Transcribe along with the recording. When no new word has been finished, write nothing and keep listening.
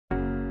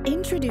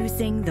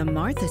Introducing the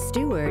Martha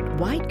Stewart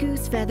White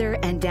Goose Feather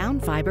and Down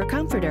Fiber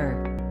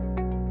Comforter.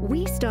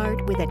 We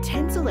start with a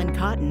Tencel and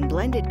cotton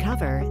blended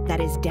cover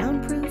that is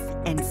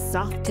downproof and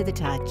soft to the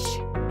touch.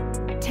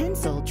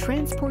 Tencel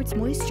transports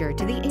moisture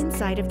to the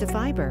inside of the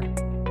fiber.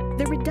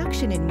 The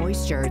reduction in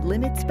moisture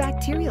limits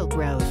bacterial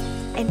growth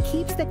and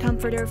keeps the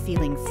comforter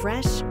feeling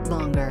fresh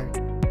longer.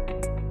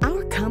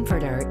 Our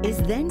comforter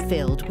is then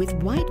filled with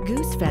white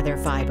goose feather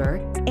fiber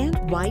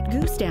and white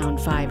goose down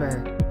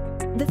fiber.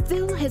 The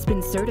fill has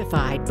been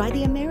certified by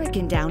the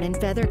American Down and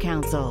Feather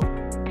Council.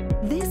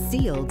 This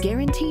seal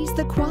guarantees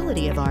the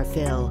quality of our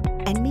fill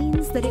and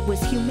means that it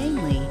was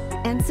humanely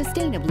and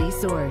sustainably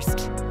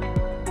sourced.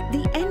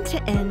 The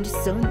end-to-end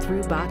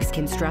sewn-through box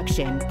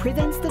construction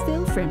prevents the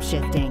fill from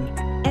shifting,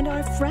 and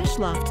our Fresh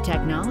Loft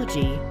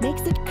technology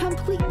makes it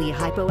completely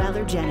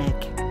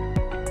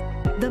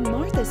hypoallergenic. The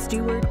Martha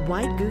Stewart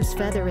White Goose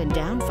Feather and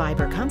Down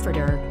Fiber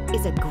Comforter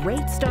is a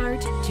great start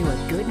to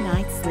a good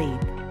night's sleep.